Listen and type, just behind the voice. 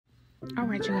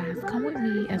Alright, you guys, come with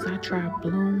me as I try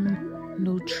Bloom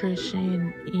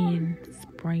Nutrition in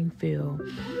Springfield.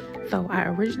 So I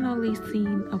originally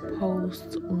seen a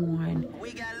post on,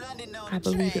 I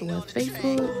believe it was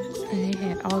Facebook, and they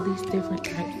had all these different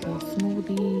types of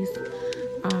smoothies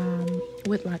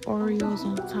with like Oreos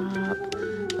on top,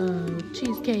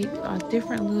 cheesecake,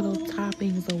 different little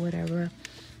toppings or whatever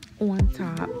on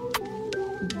top,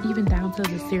 even down to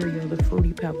the cereal, the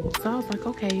Fruity Pebbles. So I was like,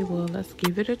 okay, well, let's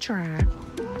give it a try.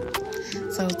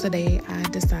 So today I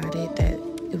decided that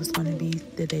it was going to be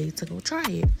the day to go try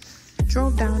it.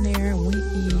 Drove down there, went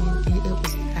in, and it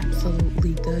was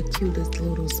absolutely the cutest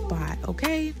little spot,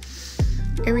 okay?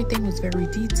 Everything was very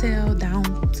detailed,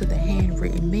 down to the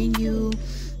handwritten menu,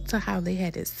 to how they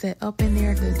had it set up in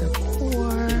there, the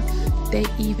decor. They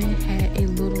even had a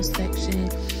little section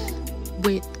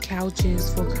with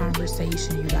couches for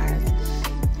conversation, you guys.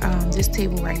 This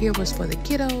table right here was for the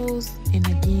kiddos, and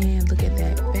again, look at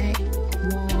that back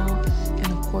wall, and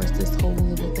of course this whole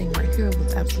little thing right here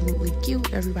was absolutely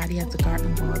cute. Everybody has a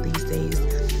garden wall these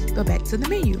days. But back to the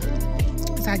menu.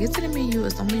 So I get to the menu,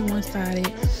 it's only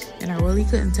one-sided, and I really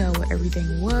couldn't tell what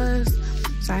everything was,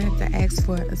 so I had to ask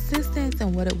for assistance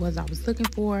and what it was I was looking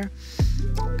for.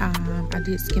 I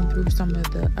did skim through some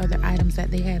of the other items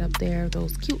that they had up there,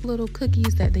 those cute little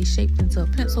cookies that they shaped into a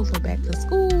pencil for back to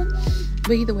school.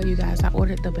 But either way, you guys, I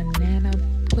ordered the banana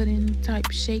pudding type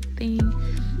shake thing,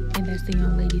 and that's the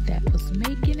young lady that was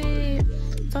making it.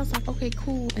 So I was like, okay,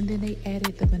 cool. And then they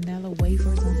added the vanilla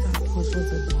wafers on top, which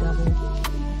was a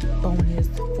double bonus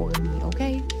for me,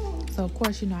 okay? So of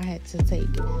course, you know, I had to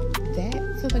take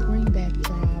that to the green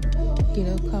backdrop, get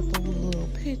a couple little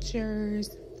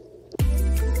pictures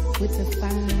with the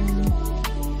sign.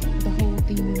 The whole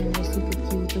theme in there was super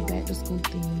cute, the back to school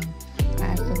theme.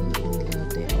 I absolutely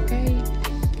loved it, okay?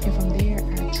 And from there,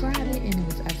 I tried it and it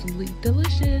was absolutely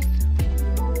delicious.